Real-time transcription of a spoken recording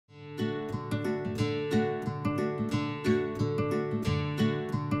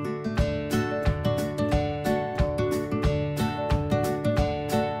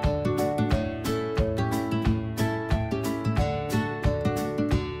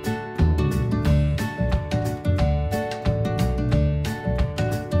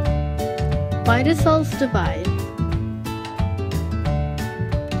Why do cells divide?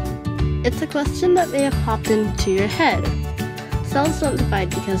 It's a question that may have popped into your head. Cells don't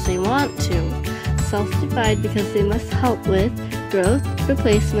divide because they want to. Cells divide because they must help with growth,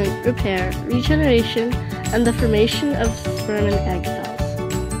 replacement, repair, regeneration, and the formation of sperm and egg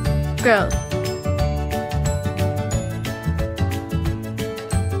cells. Growth.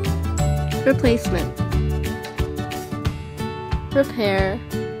 Replacement. Repair.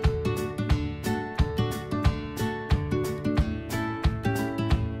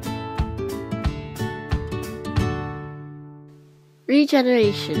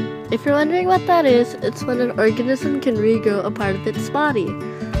 Regeneration. If you're wondering what that is, it's when an organism can regrow a part of its body.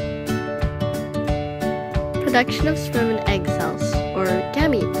 Production of sperm and egg cells, or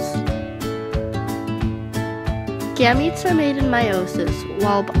gametes. Gametes are made in meiosis,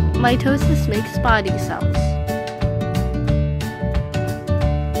 while mitosis makes body cells.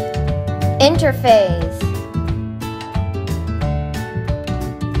 Interphase.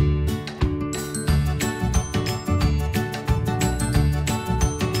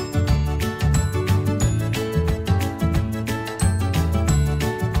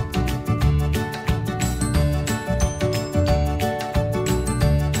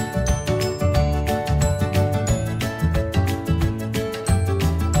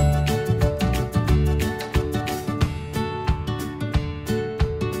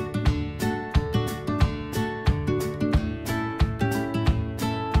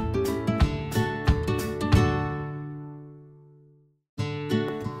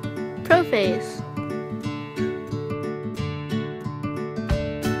 Prophase.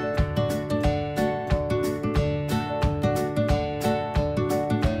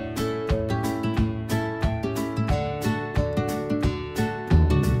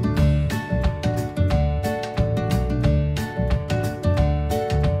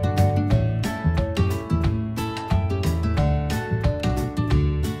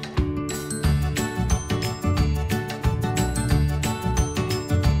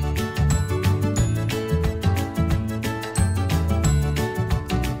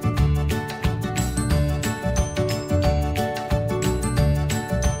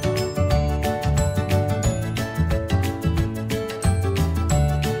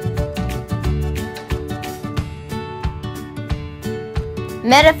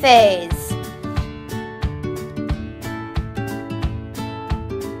 Metaphase.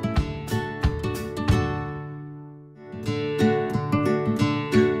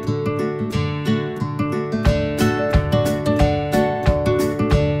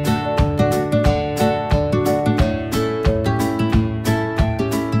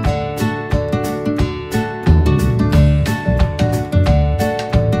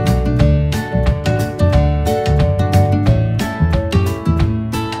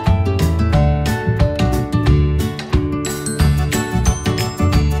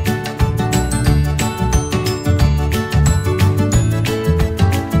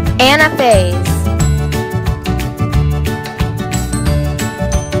 Anaphase.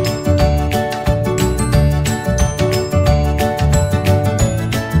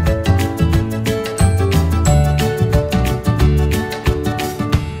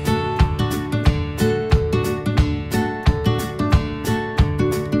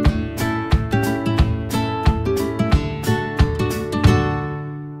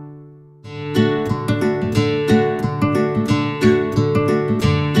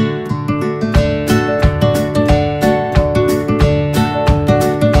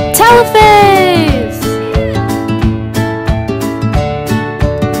 Telophase!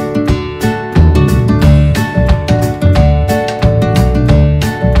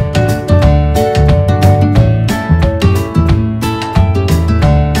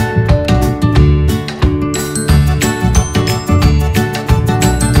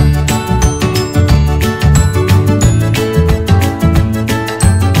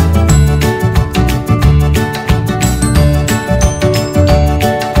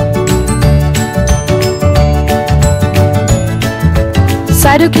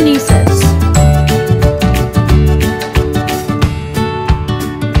 Cytokinesis.